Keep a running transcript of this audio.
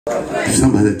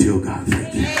Somebody tell God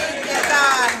thank you.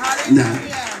 Now,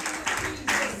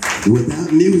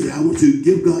 without music, I want you to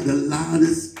give God the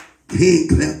loudest hand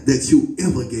clap that you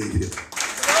ever gave him.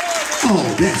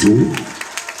 Oh, that's right.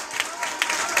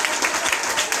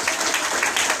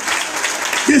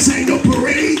 This ain't no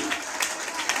parade.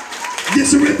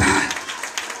 This is a revival.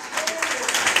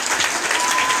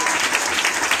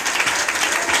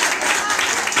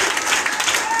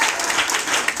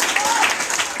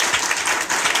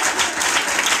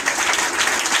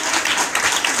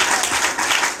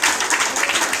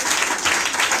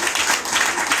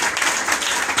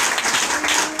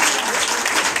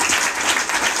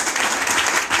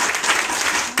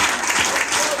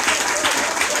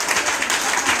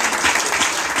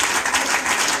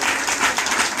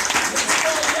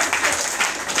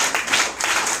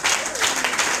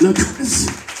 Now, Chris,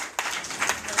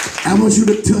 I want you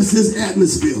to touch this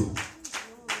atmosphere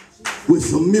with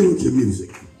some miracle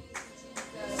music.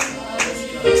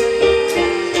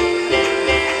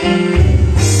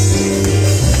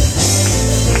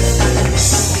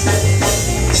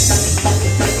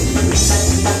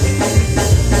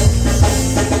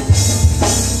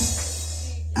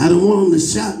 I don't want them to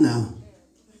shout now,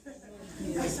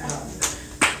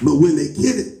 but when they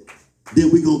get it, then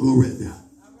we're going to go right there.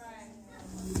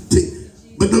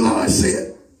 But the Lord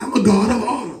said, I'm a God of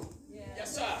order.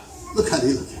 Yes, sir. Look how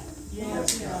they look.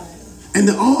 Yes, and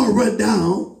the oil run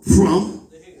down from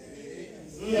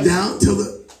down to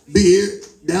the beard,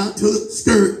 down to the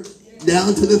skirt,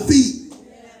 down to the feet.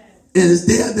 And it's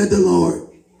there that the Lord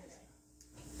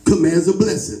commands a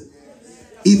blessing.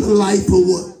 Even life for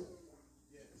what?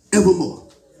 Evermore.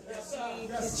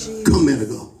 Come and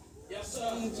go.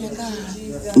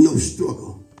 No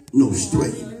struggle, no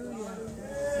strain.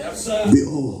 The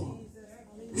oil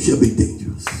shall be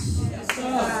dangerous.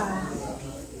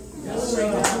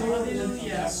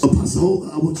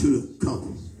 Apostle, I want you to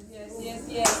come.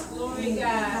 Yes. Glory God.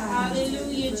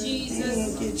 Hallelujah, Jesus.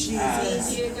 Thank you, Jesus.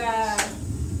 Thank you, God.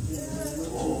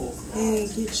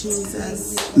 Thank you, Jesus.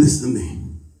 Listen to me.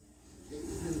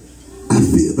 I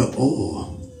feel the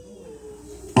oil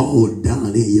all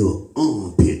down in your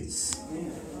armpits.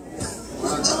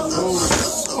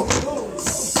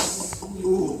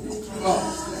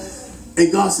 And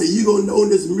God said, you're going to know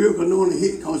this miracle not only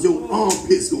hit because your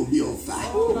armpit's going to be on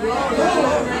fire.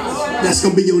 That's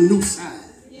going to be your new sign.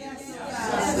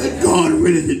 That God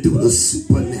ready to do the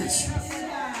supernatural.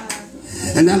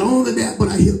 And not only that, but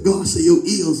I hear God say your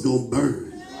ears going to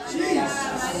burn.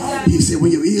 He said,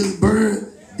 when your ears burn,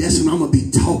 that's when I'm going to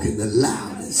be talking the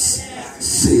loudest.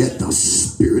 Said the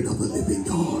Spirit of the living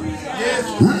God.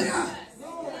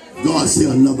 God said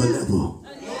another level.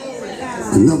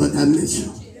 Another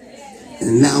dimension.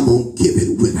 And now I'm going to give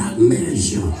it without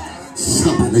measure.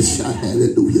 Somebody shout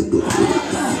hallelujah. Glory to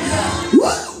God.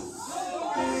 Whoa!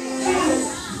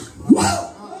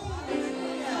 Whoa!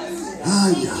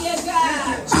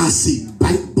 I see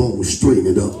backbone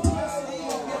straightening up.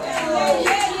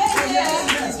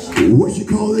 What you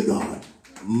call it, God?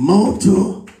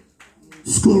 Multiple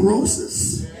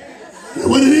sclerosis. That's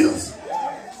what it is.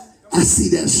 I see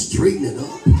that straightening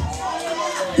up.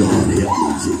 God help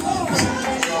me, Jesus.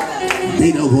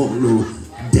 They don't want no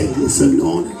dangerous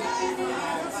anointing.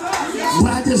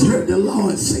 But I just heard the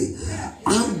Lord say,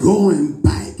 I'm going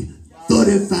back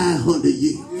 3,500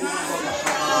 years.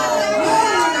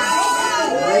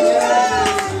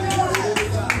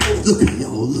 Look at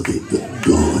y'all, look at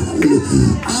God.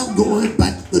 I'm going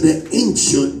back to the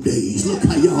ancient days. Look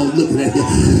how y'all looking at here.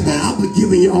 And I'll be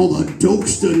giving y'all a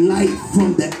dose tonight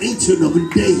from the ancient of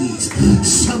days.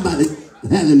 Somebody,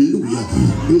 hallelujah,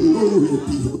 glory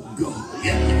be to God.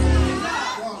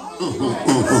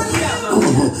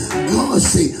 God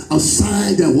say a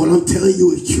sign that what I'm telling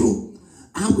you is true.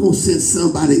 I'm going to send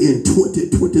somebody in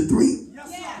 2023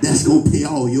 that's going to pay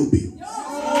all your bills.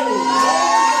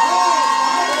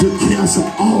 To cancel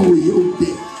all your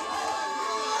debt.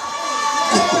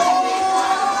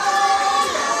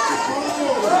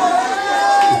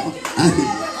 I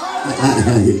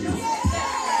hear God.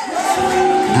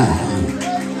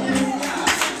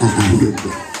 I hear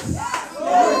God.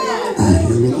 I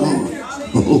hear the Lord.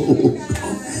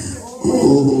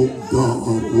 Oh God,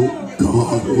 oh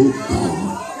God, oh God.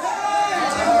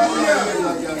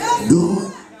 God,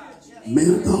 man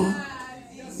of God,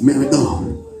 man of God.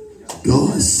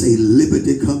 God say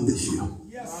liberty come this year.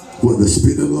 Where the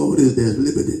Spirit of the Lord is, there's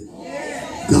liberty.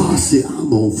 God said, I'm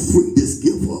going to free this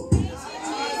gift up.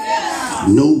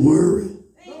 No worry,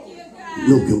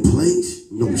 no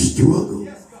complaints, no struggle,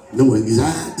 no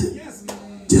anxiety.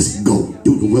 Just go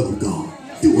do the will of God.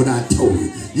 Do what I told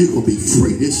you. You're going to be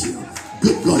free this year.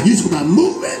 Good God, you talking about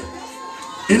moving?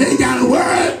 It ain't got to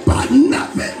worry about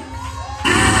nothing.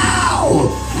 Ow!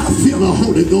 I feel the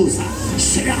Holy Ghost.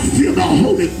 Say, I feel the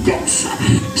Holy Ghost.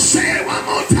 Say it one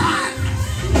more time.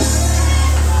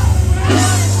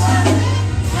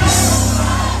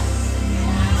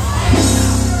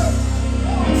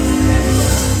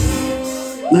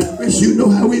 Now, Chris, you know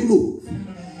how we move.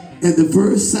 And the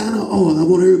first sign of all, I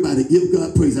want everybody to give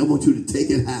God praise. I want you to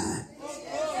take it high.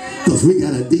 Because we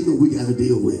got a demon we got to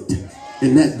deal with.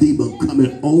 And that demon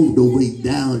coming all the way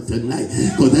down tonight.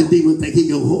 Because that demon think he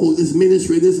can hold this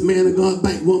ministry, this man of God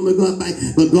back, woman of God back.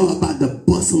 But God about to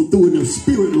bust him through in the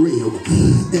spirit realm.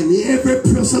 And every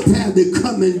principality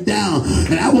coming down.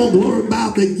 And I want glory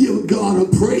about to give God a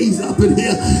praise up in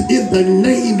here in the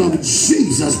name of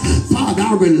Jesus. Father,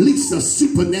 I release the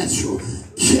supernatural,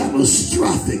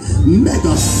 catastrophic,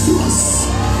 mega thrust.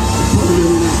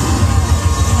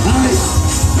 All right.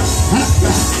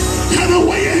 Come on,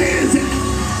 where your hands at?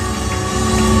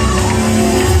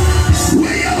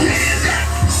 Where your hands at?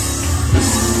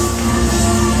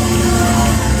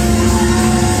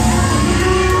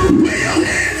 Where your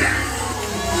hands at?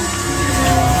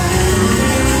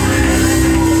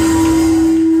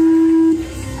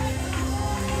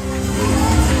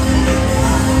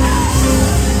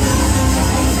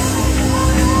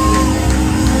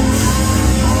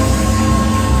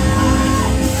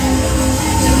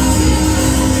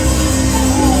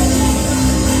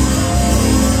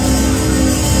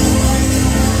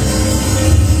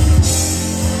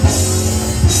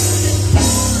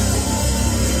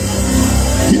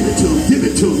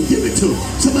 Give it to him.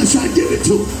 Somebody shout, give it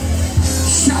to him.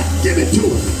 Shout, give it to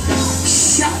him.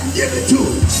 Shout, give it to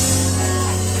him.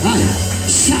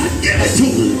 Shout, give it to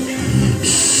him.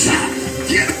 Shout,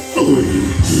 give it to him.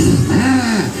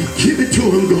 Give it to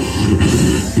him, God.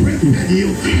 Break that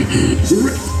yoke.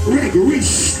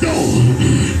 Restore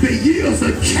the years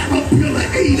the caterpillar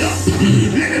ate up.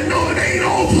 Let him know it ain't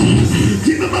over.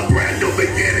 Give him a brand new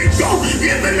beginning. Go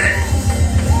in the name.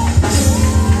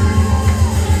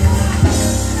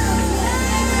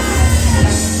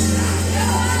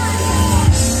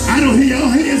 I don't hear your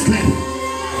hands clapping.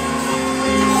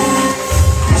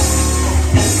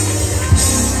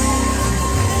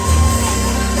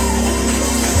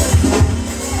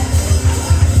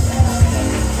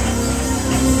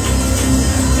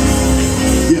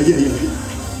 Yeah.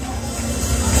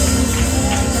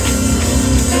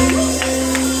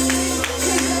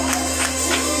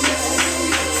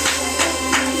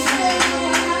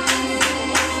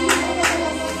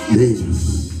 Dangerous.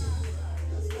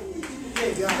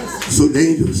 So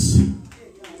dangerous.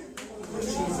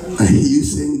 I hear you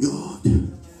saying, God,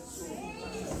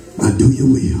 I do your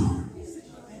will.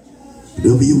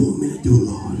 Whatever you want me to do,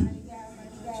 Lord.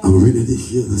 I'm ready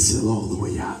this year to sell all the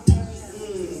way out.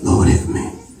 Lord, help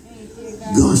me.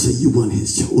 God said you want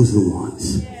his chosen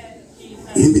ones.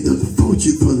 And because to fault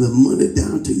you from the money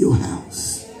down to your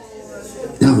house,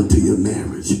 down to your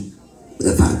marriage.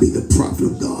 If I be the prophet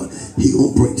of God, he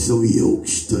gonna break some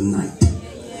yokes tonight.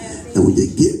 And when you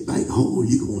get back home,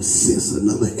 you're going to sense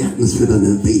another atmosphere that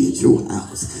invaded your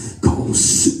house called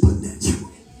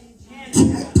supernatural,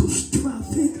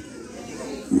 catastrophic,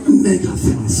 mega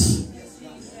thrust.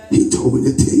 He told me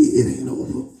to tell you it ain't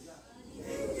over.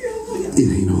 It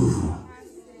ain't over.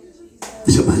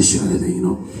 Somebody shout, it ain't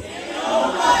over.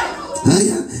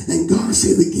 And God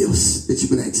said the gifts that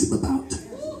you've been asking about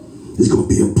is going to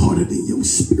be imparted in your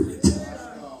spirit.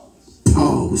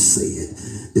 Paul said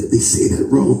that they say that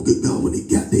wrong, good God, when they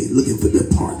got there looking for the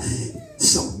part,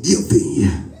 some gift in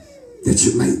you that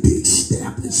you might be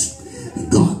established.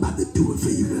 And God about to do it for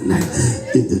you tonight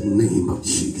in the name of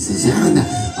Jesus.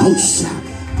 Oh, shout,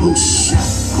 oh, shout,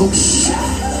 oh, shout.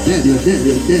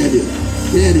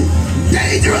 Daddy.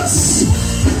 Dangerous,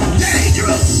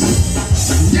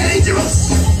 dangerous,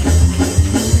 dangerous.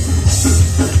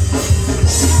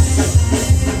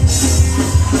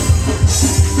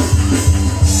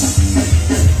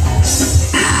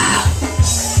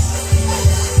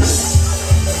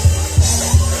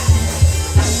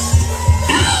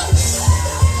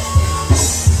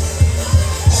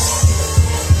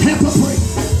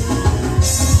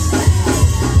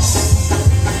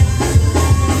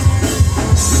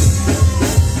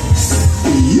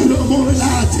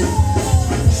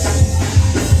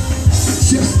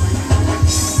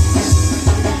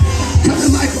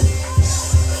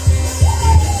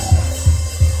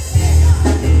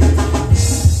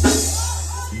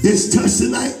 This touch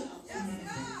tonight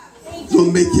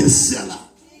gonna make you sell out.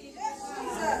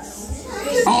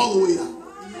 All the way out.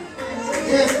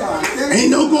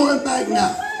 Ain't no going back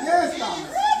now.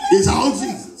 It's all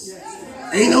Jesus.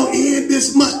 Ain't no end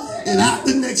this month. and out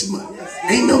the next month.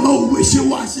 Ain't no more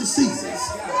wishy-washy seasons.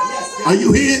 Are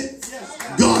you here?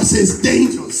 God says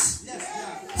dangerous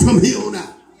from here on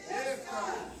out.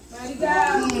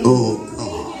 Oh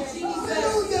God.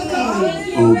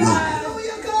 Oh God.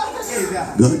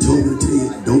 God told me to tell you,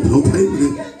 don't play with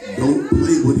him. Don't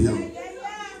play with him.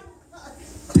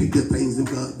 Take the things of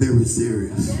God very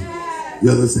serious. You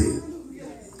understand?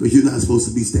 Because you're not supposed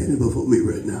to be standing before me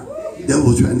right now. The devil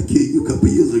was trying to kill you a couple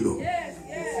of years ago.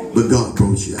 But God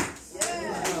brought you out.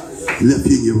 He left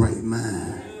you in your right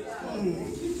mind.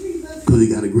 Because he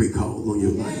got a great call on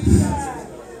your life.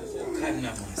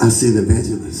 I see an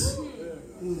evangelist.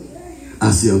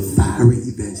 I see a fiery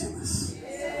evangelist.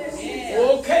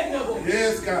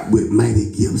 With mighty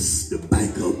gifts to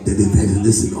back up that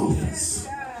evangelistic office.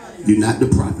 You're not the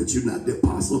prophet, you're not the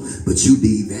apostle, but you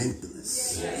the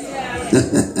evangelist.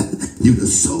 You the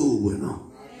soul winner.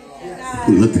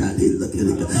 Look how they look at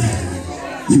it.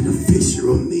 You the fisher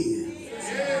of men.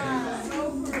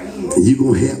 And you're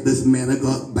going to have this man of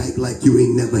God back like you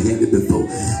ain't never had it before.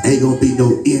 Ain't going to be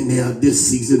no in there this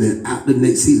season and out the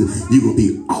next season. You're going to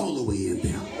be all the way in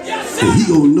there. And he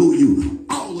going to know you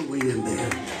all the way in there.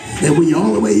 And when you're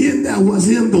all the way in there, what's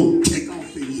him going to kick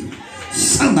off in you?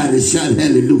 Somebody shout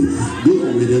hallelujah.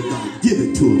 Glory to God. Give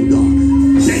it to him, God.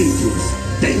 Dangerous.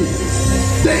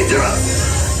 Dangerous. Dangerous.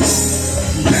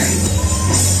 Dangerous.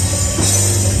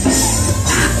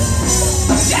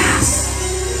 Yes.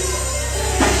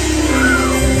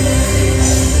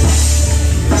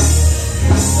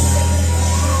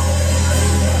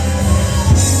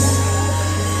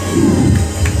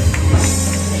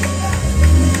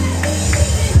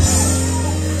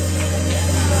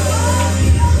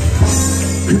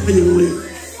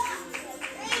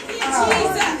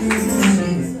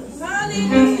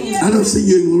 I don't see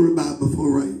you in glory about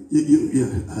before, right? Yeah,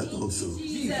 I thought so.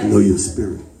 I know your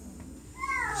spirit.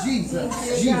 Jesus.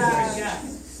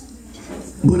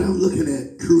 But I'm looking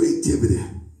at creativity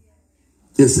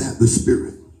inside the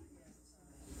spirit.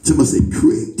 Somebody say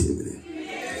creativity.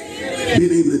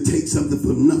 Being able to take something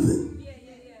from nothing.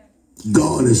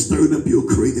 God has stirred up your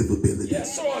creative ability.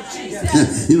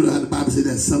 You know how the Bible says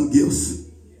that some gifts,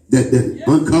 that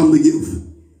uncommon gift,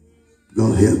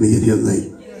 God help me in here like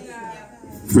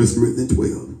 1 Corinthians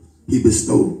 12. He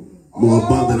bestowed more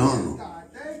abundant honor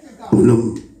on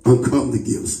them uncommon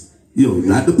gifts. You know,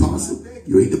 not the apostle,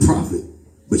 you ain't the prophet,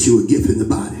 but you a gift in the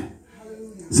body.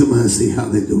 Somebody say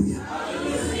hallelujah.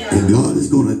 And God is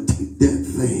going to take that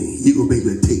thing. You're going to be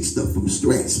able to take stuff from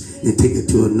scratch and take it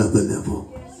to another level.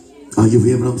 Are you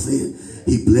hearing what I'm saying?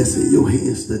 He blessing your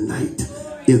hands tonight.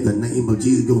 In the name of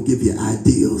Jesus, gonna give you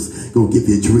ideas, gonna give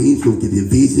you dreams, gonna give you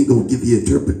vision, gonna give you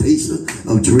interpretation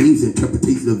of dreams,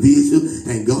 interpretation of vision.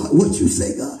 And God, what you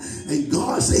say, God? And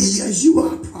God say, yes, you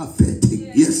are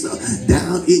prophetic. Yes, sir.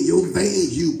 Down in your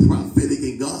veins, you prophetic.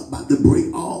 And God about to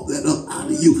bring all that up out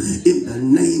of you in the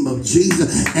name of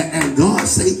Jesus. And God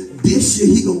say, this year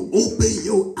he gonna open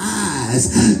your eyes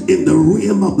in the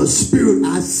realm of the spirit.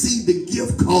 I see the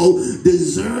gift called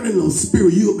discerning of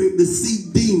spirit. You'll be able to see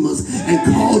demons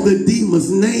and call the demons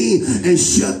name and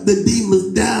shut the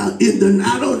demons down in the,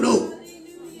 I don't know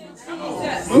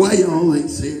why y'all ain't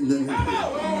saying nothing.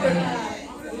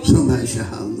 Somebody shout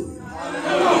hallelujah.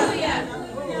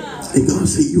 And God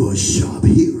said you are a sharp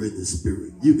hearer in the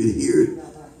spirit. You can hear it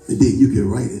and then you can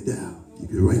write it down. You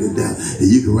can write it down, and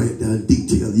you can write it down in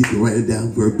detail. You can write it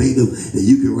down verbatim, and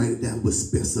you can write it down with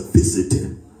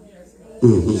specificity.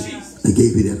 I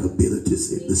gave you that ability,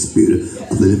 said the spirit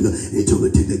of the living God. And he told me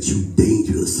that you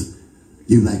dangerous.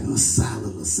 You like a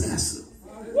silent assassin.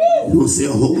 You don't say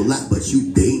a whole lot, but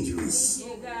you dangerous.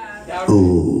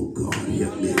 Oh God,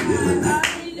 help me tonight.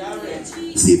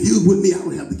 See, if you was with me, I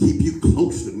would have to keep you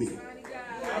close to me,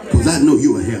 because I know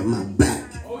you will have my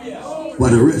back while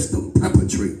the rest of them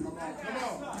perpetrate.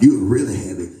 You would really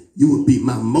have it. You would be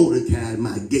my Mordecai,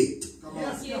 my gate.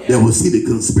 That will see the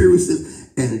conspiracy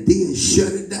and then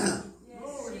shut it down.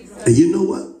 And you know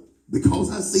what? Because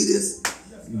I see this,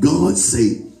 God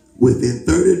say within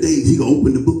 30 days he gonna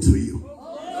open the books for you.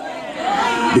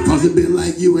 Because it been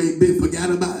like you ain't been forgot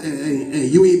about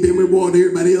and you ain't been rewarded.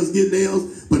 Everybody else get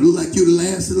theirs, but it look like you the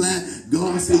last in line.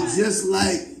 God said just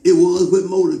like it was with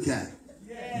Mordecai.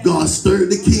 God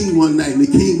stirred the king one night, and the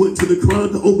king went to the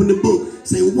crowd to open the book.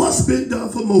 Say, what's been done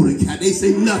for Mordecai? They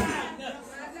say nothing.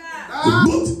 The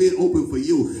book's been open for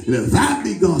you. And if I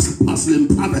be God's apostle and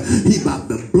prophet, he about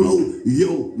to blow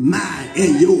your mind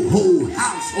and your whole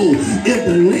household in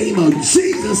the name of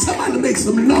Jesus. Somebody make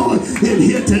some noise in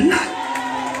here tonight.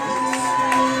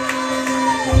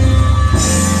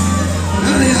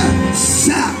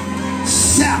 Shout,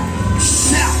 shout,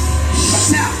 shout,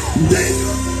 shout.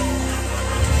 Danger.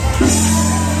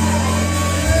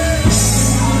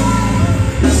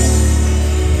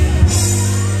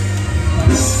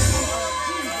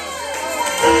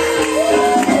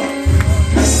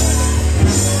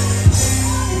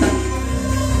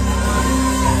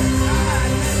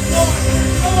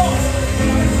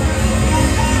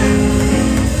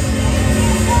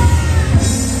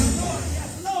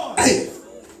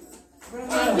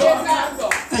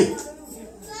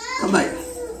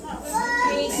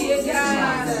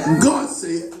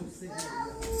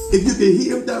 If you can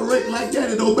hear him direct like that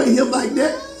and obey him like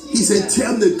that, he said,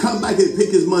 tell him to come back and pick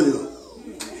his money up.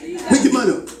 Pick your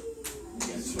money up.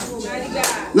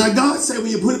 Now God said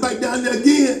when you put it back down there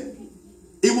again,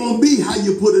 it won't be how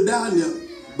you put it down there,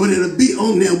 but it'll be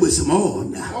on there with some oil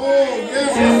now.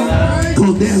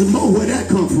 Because there's more where that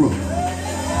come from.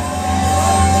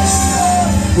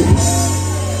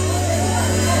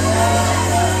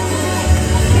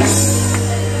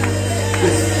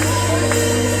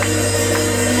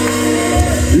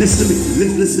 Listen to me.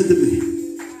 Listen to me.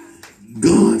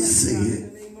 God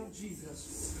said,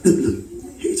 look,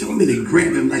 he told me to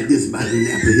grab him like this by the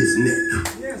nape of his neck.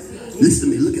 Listen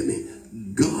to me. Look at me.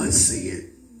 God said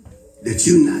that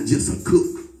you're not just a cook.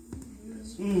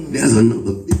 There's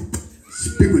another big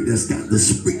spirit that's got the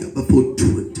spirit before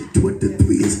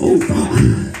 2023 is over.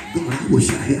 God, I wish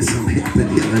I had some happen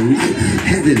here tonight.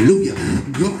 Hallelujah.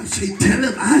 God, tell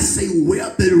him I say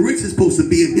wealth and riches is supposed to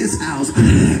be in his house.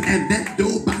 And that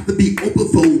door about to be open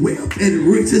for wealth and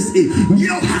riches in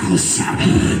your house.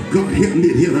 God, help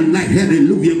me here tonight.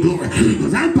 Hallelujah. Glory.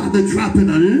 Because I'm about to drop an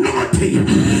anointing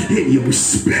in your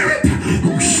spirit.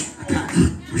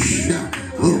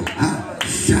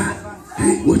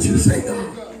 Hey, what you say, God?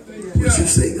 What you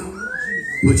say, God?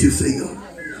 What you say, God?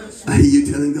 I hear you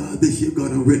telling God this year,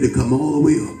 God, I'm ready to come all the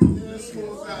way up.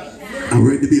 I'm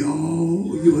ready to be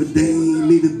all you ordained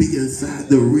me to be inside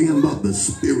the realm of the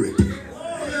spirit.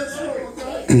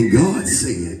 And God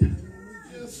said,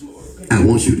 I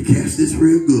want you to catch this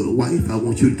real good. Wife, I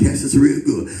want you to catch this real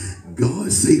good.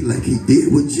 God said, like he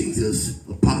did with Jesus,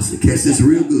 apostle, catch this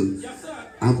real good.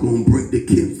 I'm going to break the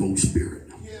kinfolk spirit.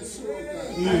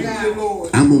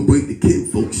 I'm going to break the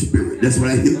kinfolk spirit. That's what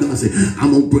I hear God say.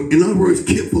 I'm going to break. In other words,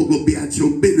 kinfolk will be out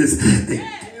your business. And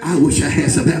I wish I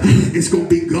had some help. It's going to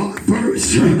be God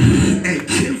first. And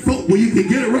kinfolk, when you can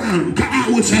get around, I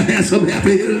wish I had some help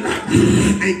in here tonight.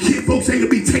 And kinfolks ain't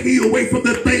going to be taking you away from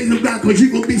the things of God because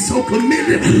you're going to be so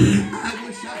committed. I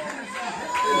wish I had some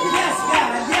help. Yes,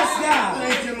 God. Yes, God.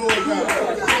 Thank you, Lord God.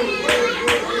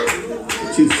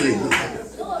 What you say, God?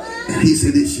 And he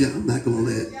said this year, I'm not going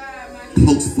to let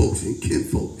close folks and kin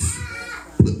folks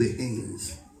put their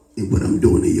hands in what I'm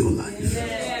doing in your life.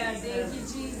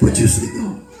 What you say,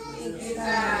 God?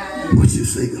 What you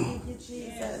say, God?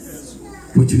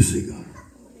 What you say, God?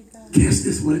 Guess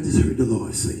this, what I just heard the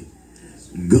Lord say.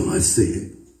 God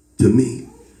said to me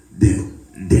that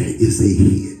there is a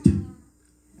hit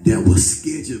that was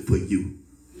scheduled for you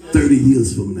 30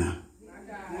 years from now.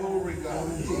 Glory God.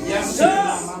 Yes,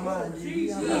 sir.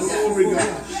 Glory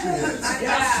God.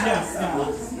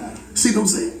 See what I'm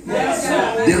saying? Yes,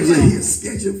 there's a hit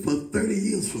scheduled for 30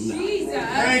 years from now. Jesus.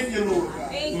 Thank you, Lord God.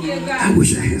 Thank you, God. I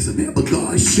wish I had some help, but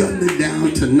God shut it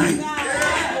down tonight.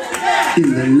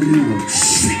 In the name of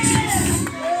Jesus.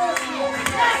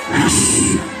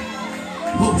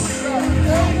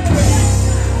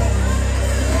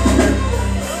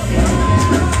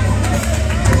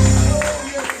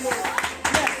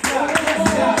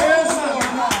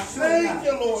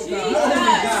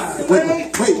 Wait,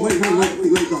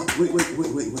 God.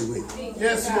 Wait.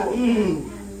 Yes, Lord.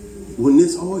 When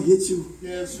this all hits you,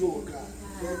 yes, Lord God,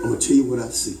 I'm going to tell you what I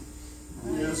see.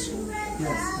 Yes, Lord.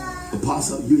 Yes.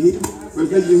 Apostle, you hear me?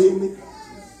 First, you hear me?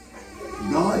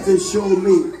 God just showed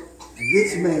me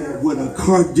this man with a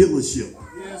car dealership.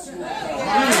 Yes, Lord.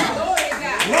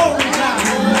 Glory to God.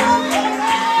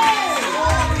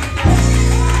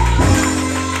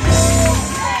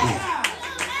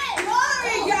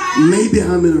 Maybe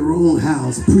I'm in the wrong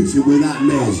house preaching without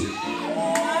measure.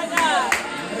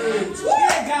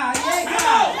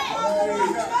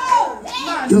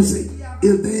 You see,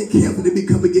 if they ain't careful, they be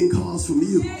coming getting calls from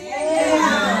you.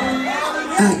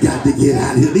 I got to get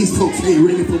out of here. These folks ain't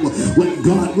ready for what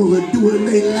God gonna do in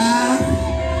their life.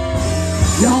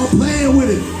 Y'all playing with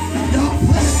it.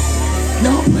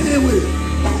 Y'all playing with it.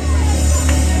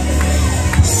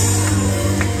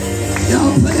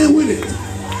 Y'all playing with it.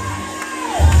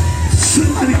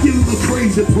 Somebody give him a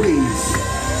crazy praise.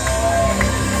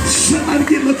 Somebody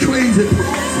give him a crazy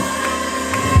praise.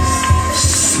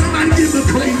 Somebody give him a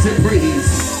crazy praise.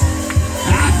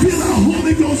 I feel the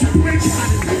Holy Ghost break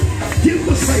out of me. Give him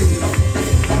a praise.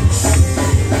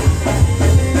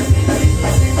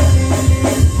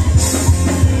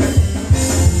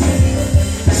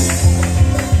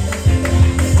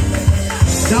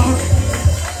 Dog.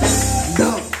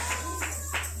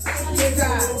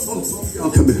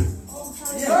 Y'all come here.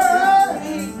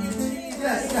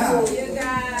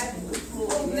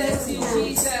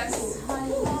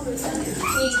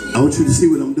 I want you to see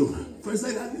what I'm doing. First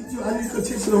lady, I need your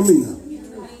attention on me now.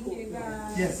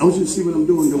 Yes. I want you to see what I'm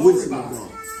doing, the wisdom of God.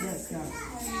 Yes, God.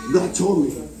 God told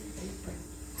me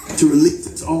to release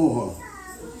its oil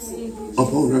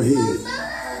upon her head.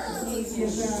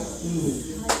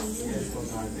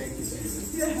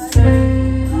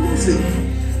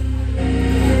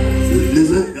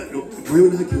 Listen, bring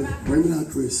it out,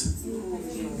 Chris.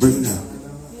 Bring it out.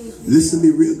 Listen to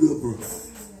me real good, bro.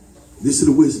 This is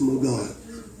the wisdom of God.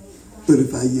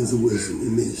 35 years of wisdom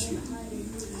in ministry.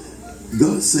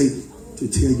 God say to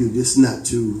tell you this, not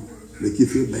to make you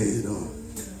feel bad or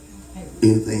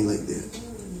anything like that.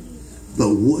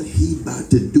 But what he about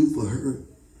to do for her,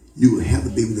 you will have to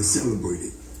be able to celebrate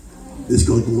it. It's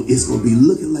going to be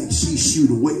looking like she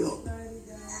shooting way up.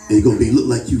 And it's going to be look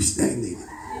like you stagnated.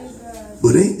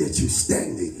 But ain't that you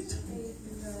stagnated.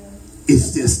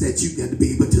 It's just that you got to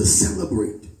be able to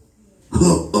celebrate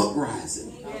her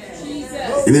uprising.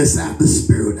 And inside the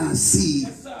spirit, I see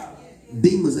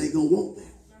demons ain't going to want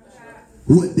that.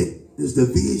 What is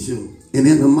division and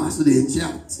animosity and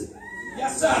jealousy.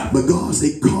 But God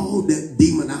said, call that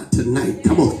demon out tonight.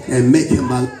 Come on, and make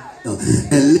him and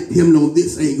let him know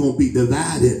this ain't going to be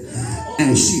divided.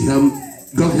 And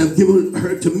God have given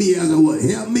her to me as a what?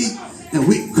 Help me. And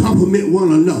we compliment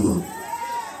one another.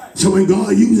 So when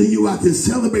God using you, I can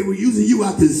celebrate. We're using you,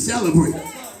 I can celebrate.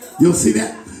 You'll see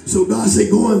that? So God said,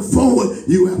 going forward,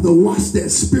 you have to watch that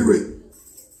spirit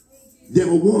that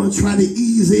will want to try to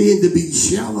ease in to be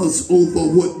jealous over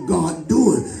what God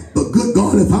doing. But good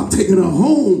God, if I'm taking her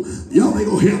home, y'all ain't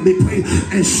gonna help me pray.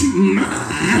 And she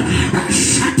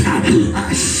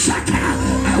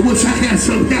I wish I had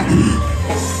some help.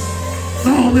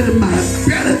 All in my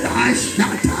belly, I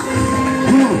shut up.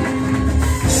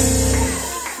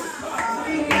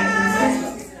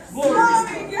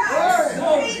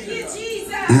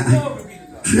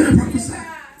 Can I prophesy?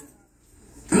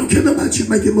 I don't care about you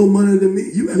making more money than me.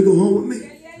 You gotta go home with me.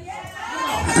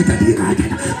 I got to get out of here.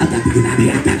 I got to get out of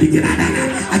here. I got to get out of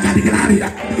here. I got to get out of here. I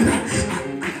got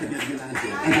to get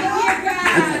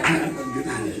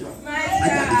out of here. I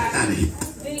got to get out of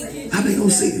here. How they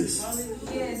gonna see this?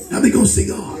 How they gonna see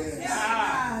God?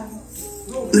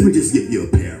 Let me just give you a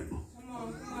parable.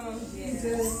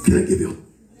 Can I give you a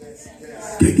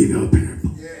parable?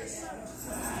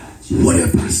 What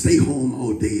if I stay home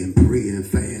all day and pray and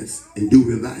fast and do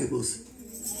revivals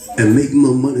and make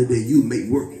more money than you make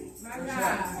working?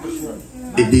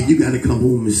 And then you got to come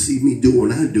home and see me do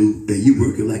what I do, and you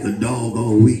working like a dog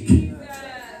all week.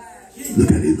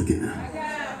 Look at it, look at it now.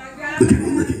 Look at it,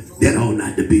 look at it. That ought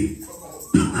not to be.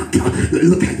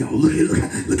 Look at y'all, look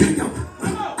at y'all.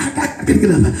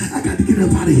 I got to get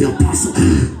up out of here, apostle.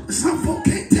 Some folk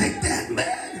can't take that,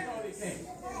 man.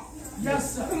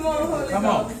 Yes, sir. Come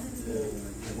on.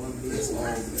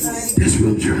 That's what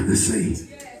I'm trying to say.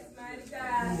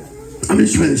 I'm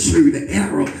just trying to show you the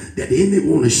arrow that the enemy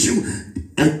want to shoot.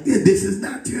 And this is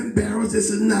not to embarrass. This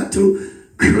is not to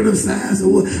criticize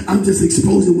or what. I'm just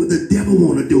exposing what the devil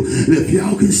want to do. And if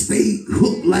y'all can stay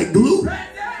hooked like glue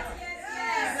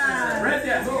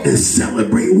and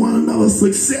celebrate one another's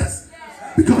success,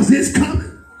 because it's coming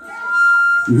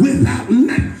without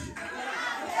nothing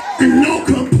and no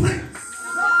complaints.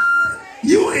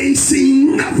 You ain't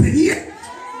seen nothing yet.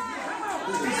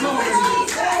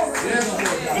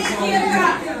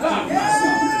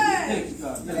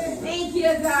 Thank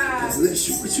you, God. Bless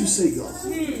you. What you say, God?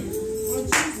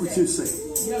 What you say?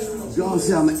 God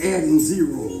said, I'm adding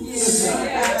zeros. Yes,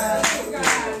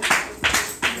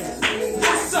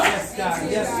 God.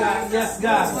 Yes, God. Yes,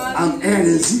 God. I'm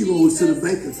adding zeros to the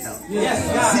bank account.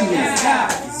 Yes,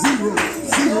 God. Zero.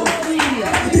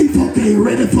 These folk ain't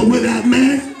ready for without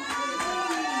man.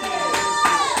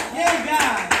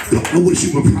 I wish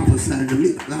you were prophesying to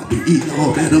me. I'll be eating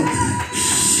all that up.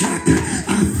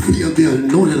 I feel the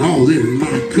anointing all in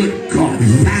my good God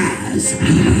thighs. I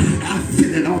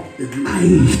feel it all in my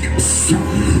hips.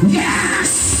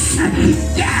 Yes!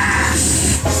 Yes!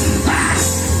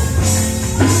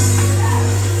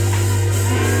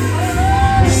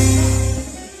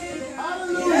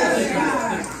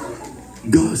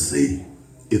 God say,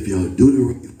 if y'all do the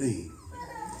right thing,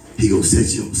 he gonna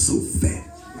set y'all so fat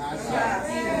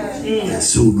and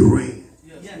so great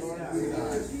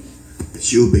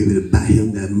that you'll be able to buy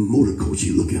him that motor coach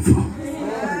you're looking for.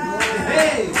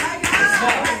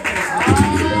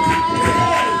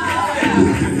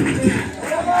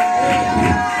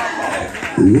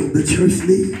 What the church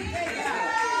need?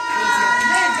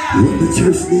 What the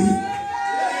church need?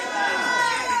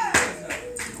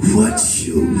 What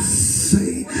you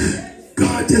say?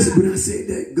 God just, when I said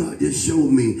that, God just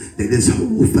showed me that this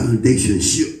whole foundation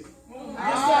shook.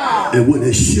 And when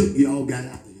it shook, y'all got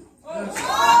out of here.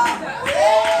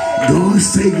 God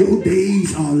say your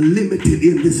days are limited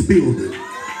in this building.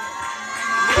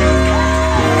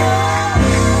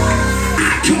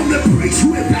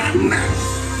 got now.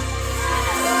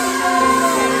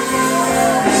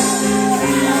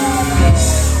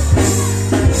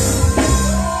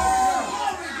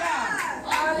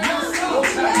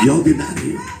 Y'all get out of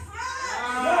here.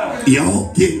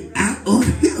 Y'all get out of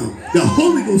here. The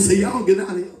Holy Ghost say y'all get out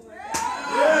of here.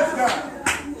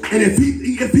 And if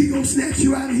he gonna snatch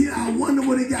you out of here, I wonder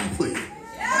what he got for you.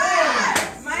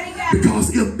 Because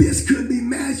if this could be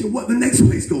imagined, what the next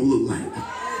place gonna look like.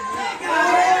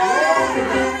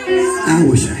 I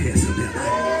wish I had some help.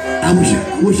 I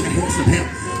wish I had some help.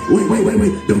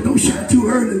 Wait. Don't shout too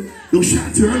early. Don't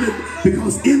shout too early.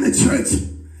 Because in the church,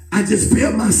 I just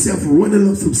felt myself running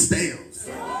up some stairs.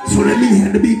 So that means it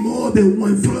had to be more than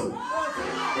one floor.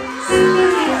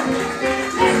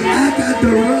 I got to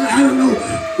run. I don't know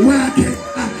where I came.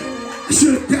 I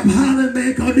should have kept hollering, man,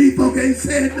 because these folks ain't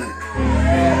said nothing.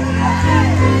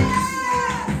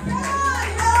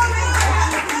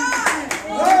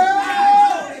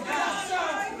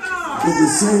 But the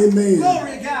same man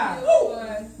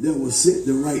that was sent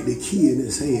to write the key in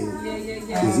his hand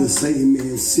is the same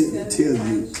man sent to tell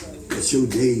you that your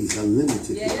days are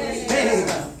limited.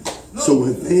 So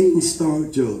when things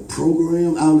start to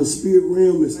program out of the spirit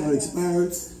realm and start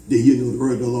expiring, then you know the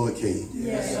word of the Lord came.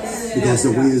 Because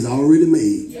the way is already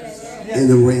made in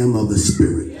the realm of the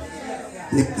spirit.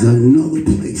 There's another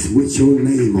place with your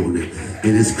name on it,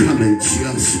 and it's coming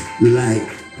just like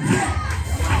that.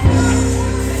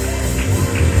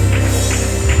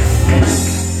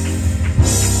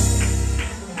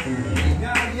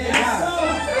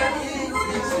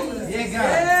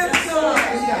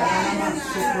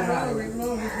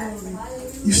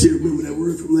 You still remember that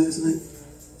word from last night?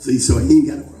 See, so he ain't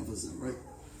got to prophesy, right?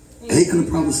 Ain't got to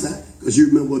prophesy because you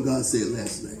remember what God said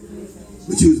last night.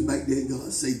 But you was back there,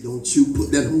 God said, don't you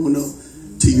put that horn up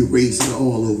till you raise it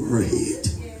all over her head.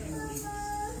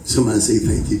 Somebody say,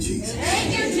 thank you, Jesus.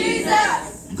 Thank you,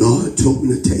 Jesus. God told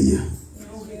me to tell you,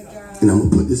 and I'm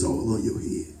going to put this all on your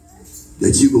head,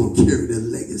 that you're going to carry the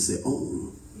legacy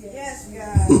on. Yes,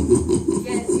 God.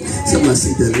 Somebody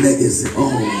say the legacy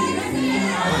on.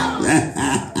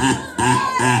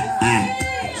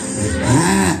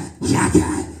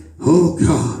 Oh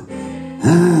God.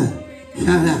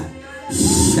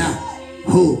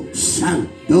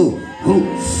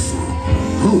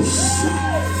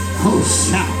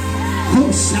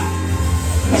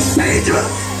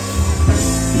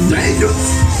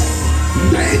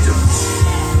 Dangerous.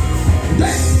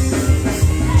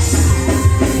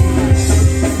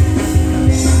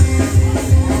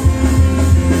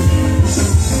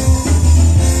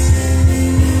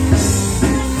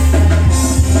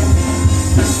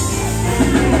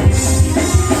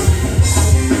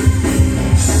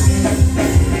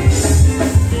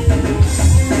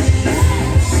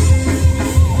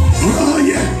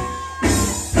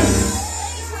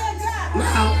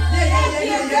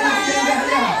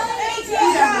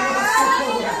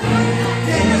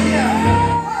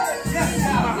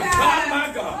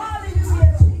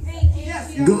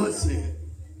 God said,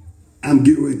 I'm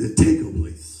getting ready to take a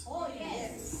place.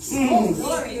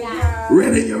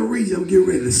 Right in your region, I'm getting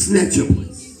ready to snatch a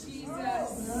place.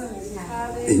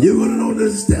 And you're going to know the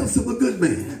steps of a good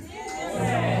man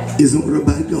is ordered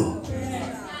by God.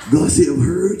 God said, I've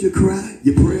heard your cry,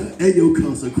 your prayer, and your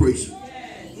consecration.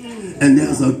 And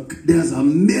there's a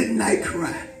midnight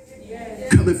cry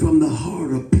coming from the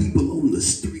heart of people on the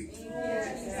street.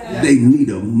 They need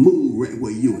a move right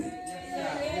where you at.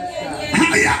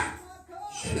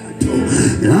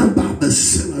 And I'm about to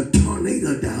send a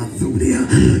tornado down through there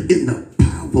in the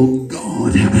power of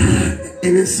God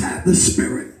and inside the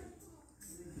spirit.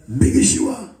 Big as you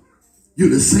are, you're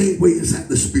the same way inside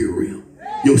the spirit realm.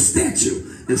 Your statue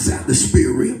inside the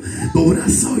spirit realm. But when I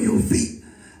saw your feet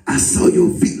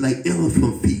like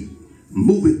elephant feet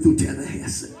moving through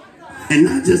Tallahassee. And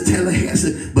not just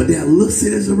Tallahassee, but there are little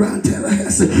cities around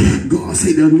Tallahassee. God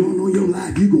say the anointing on your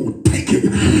life, you're going to take it.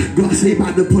 God say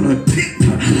about to put a dip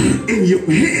in your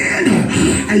head,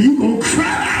 and you're going to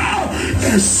cry out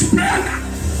and spell.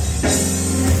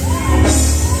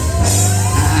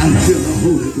 I feel the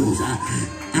Holy Ghost.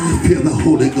 I feel the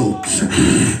Holy Ghost.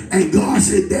 And God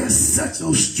said there's such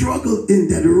a struggle in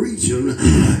that region.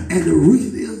 And the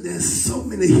reason is there's so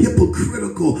many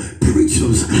hypocritical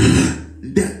preachers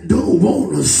that don't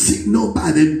want to see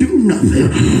nobody do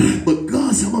nothing. But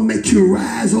God said, I'm going to make you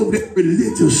rise over that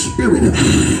religious spirit.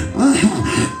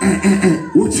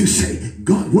 And what you say?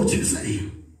 God, what you say?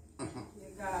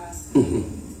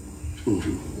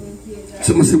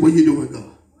 Someone said, what you doing, God?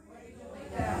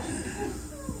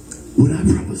 When I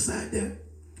prophesied that,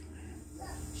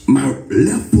 my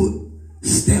left foot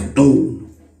stepped on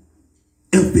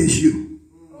FSU.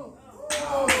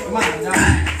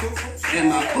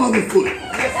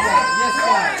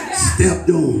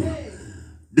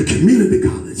 the community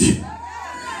college.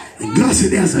 And God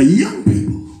said there's a young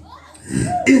people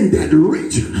in that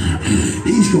region.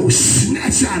 He's going to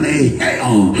snatch out of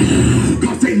hell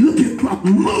because they looking for a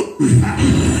move.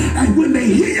 And when they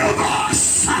hear your voice,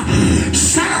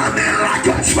 sound me like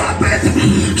a trumpet,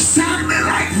 sound me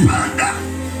like thunder.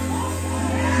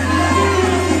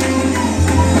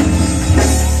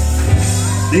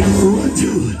 They're going to run to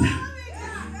it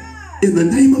in the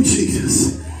name of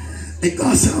Jesus. And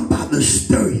God said, I'm about to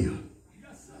stir you.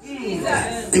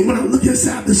 And when I look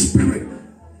inside the spirit,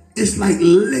 it's like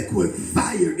liquid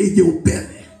fire in your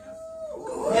belly.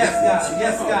 Yes, God.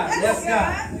 Yes, God. Yes,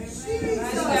 God.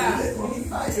 Liquid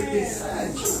fire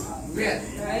inside your belly.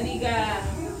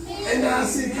 And now I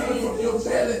see it coming from your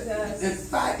belly and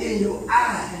fire in your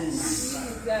eyes.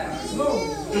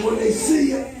 And when they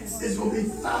see it, it's going to be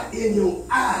fire in your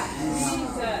eyes.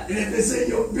 And if it's in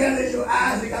your belly and your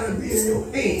eyes, it got to be in your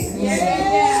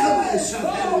hands. Somebody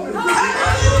shout hallelujah.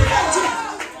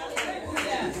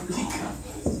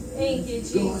 Thank you,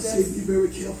 Jesus. God said, be very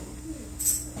careful.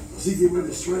 As he get ready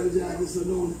to strategize this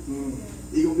anointing,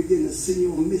 you're going to begin to see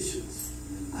your missions.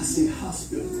 I see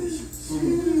hospital missions.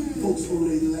 Folks on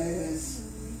their last,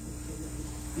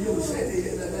 you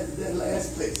understand, that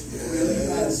last place.